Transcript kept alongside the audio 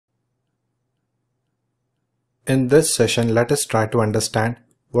In this session, let us try to understand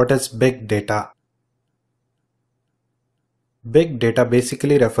what is big data. Big data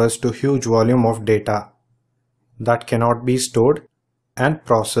basically refers to huge volume of data that cannot be stored and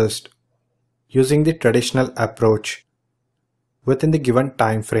processed using the traditional approach within the given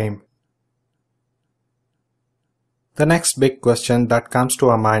time frame. The next big question that comes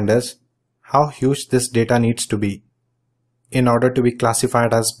to our mind is how huge this data needs to be in order to be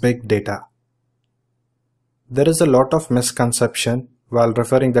classified as big data. There is a lot of misconception while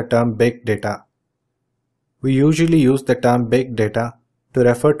referring the term big data. We usually use the term big data to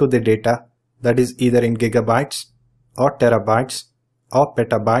refer to the data that is either in gigabytes or terabytes or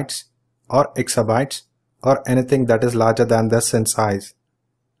petabytes or exabytes or anything that is larger than this in size.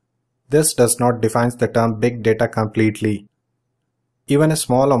 This does not define the term big data completely. Even a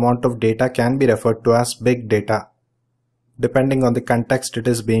small amount of data can be referred to as big data, depending on the context it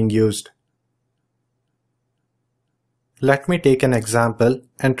is being used. Let me take an example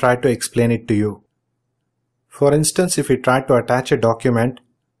and try to explain it to you. For instance, if we try to attach a document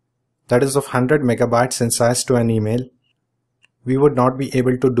that is of 100 megabytes in size to an email, we would not be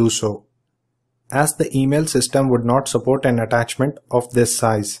able to do so, as the email system would not support an attachment of this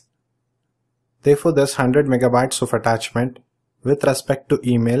size. Therefore, this 100 megabytes of attachment with respect to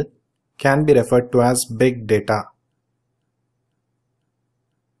email can be referred to as big data.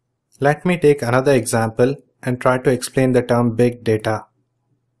 Let me take another example and try to explain the term big data.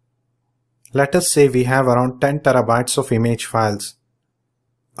 Let us say we have around 10 terabytes of image files,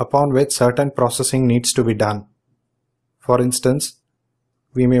 upon which certain processing needs to be done. For instance,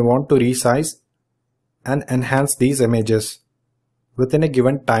 we may want to resize and enhance these images within a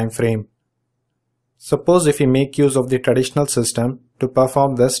given time frame. Suppose if we make use of the traditional system to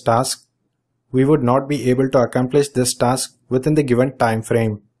perform this task, we would not be able to accomplish this task within the given time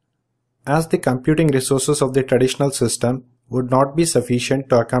frame, as the computing resources of the traditional system would not be sufficient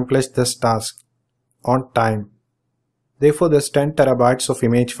to accomplish this task on time. Therefore, this 10 terabytes of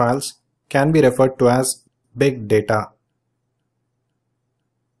image files can be referred to as big data.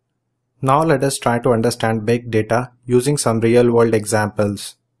 Now let us try to understand big data using some real-world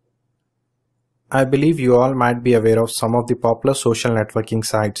examples. I believe you all might be aware of some of the popular social networking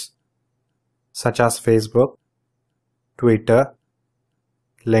sites such as Facebook, Twitter,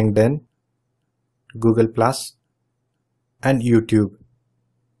 LinkedIn, Google+, and YouTube.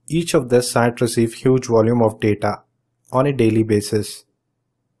 Each of these sites receive huge volume of data on a daily basis.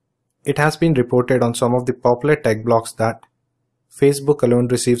 It has been reported on some of the popular tech blogs that Facebook alone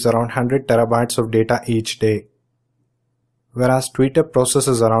receives around 100 terabytes of data each day, whereas Twitter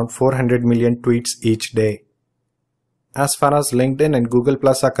processes around 400 million tweets each day. As far as LinkedIn and Google+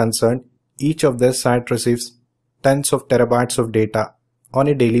 are concerned, each of these sites receives tens of terabytes of data on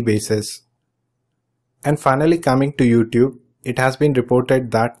a daily basis. And finally, coming to YouTube, it has been reported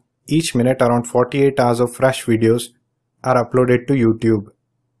that each minute around 48 hours of fresh videos are uploaded to YouTube.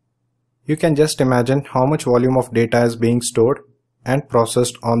 You can just imagine how much volume of data is being stored and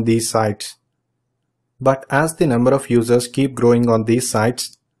processed on these sites. But as the number of users keep growing on these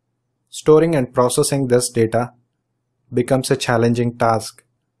sites, storing and processing this data becomes a challenging task.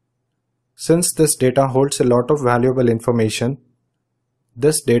 Since this data holds a lot of valuable information,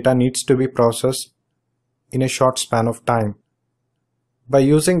 this data needs to be processed in a short span of time. By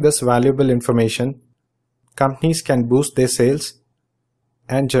using this valuable information, companies can boost their sales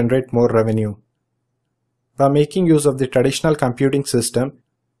and generate more revenue. By making use of the traditional computing system,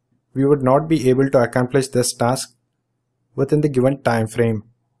 we would not be able to accomplish this task within the given time frame,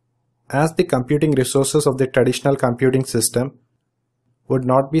 as the computing resources of the traditional computing system would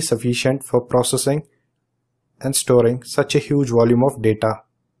not be sufficient for processing and storing such a huge volume of data.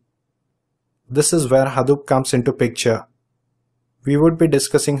 This is where Hadoop comes into picture. We would be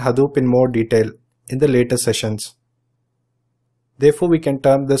discussing Hadoop in more detail in the later sessions. Therefore, we can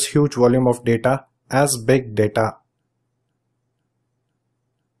term this huge volume of data as big data.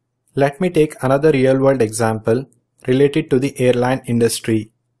 Let me take another real-world example related to the airline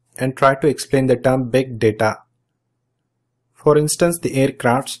industry and try to explain the term big data. For instance, the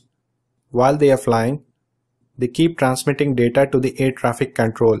aircrafts, while they are flying, they keep transmitting data to the air traffic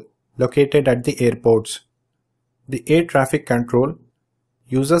control located at the airports. The air traffic control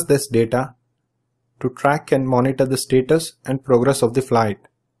uses this data to track and monitor the status and progress of the flight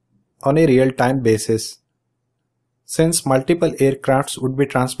on a real-time basis. Since multiple aircrafts would be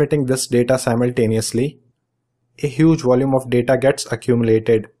transmitting this data simultaneously, a huge volume of data gets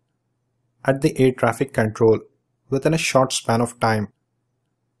accumulated at the air traffic control within a short span of time.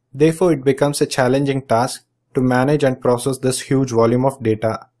 Therefore, it becomes a challenging task to manage and process this huge volume of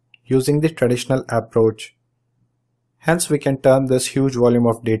data using the traditional approach. Hence, we can term this huge volume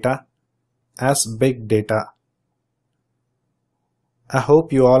of data as big data. I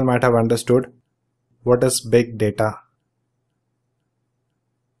hope you all might have understood what is big data.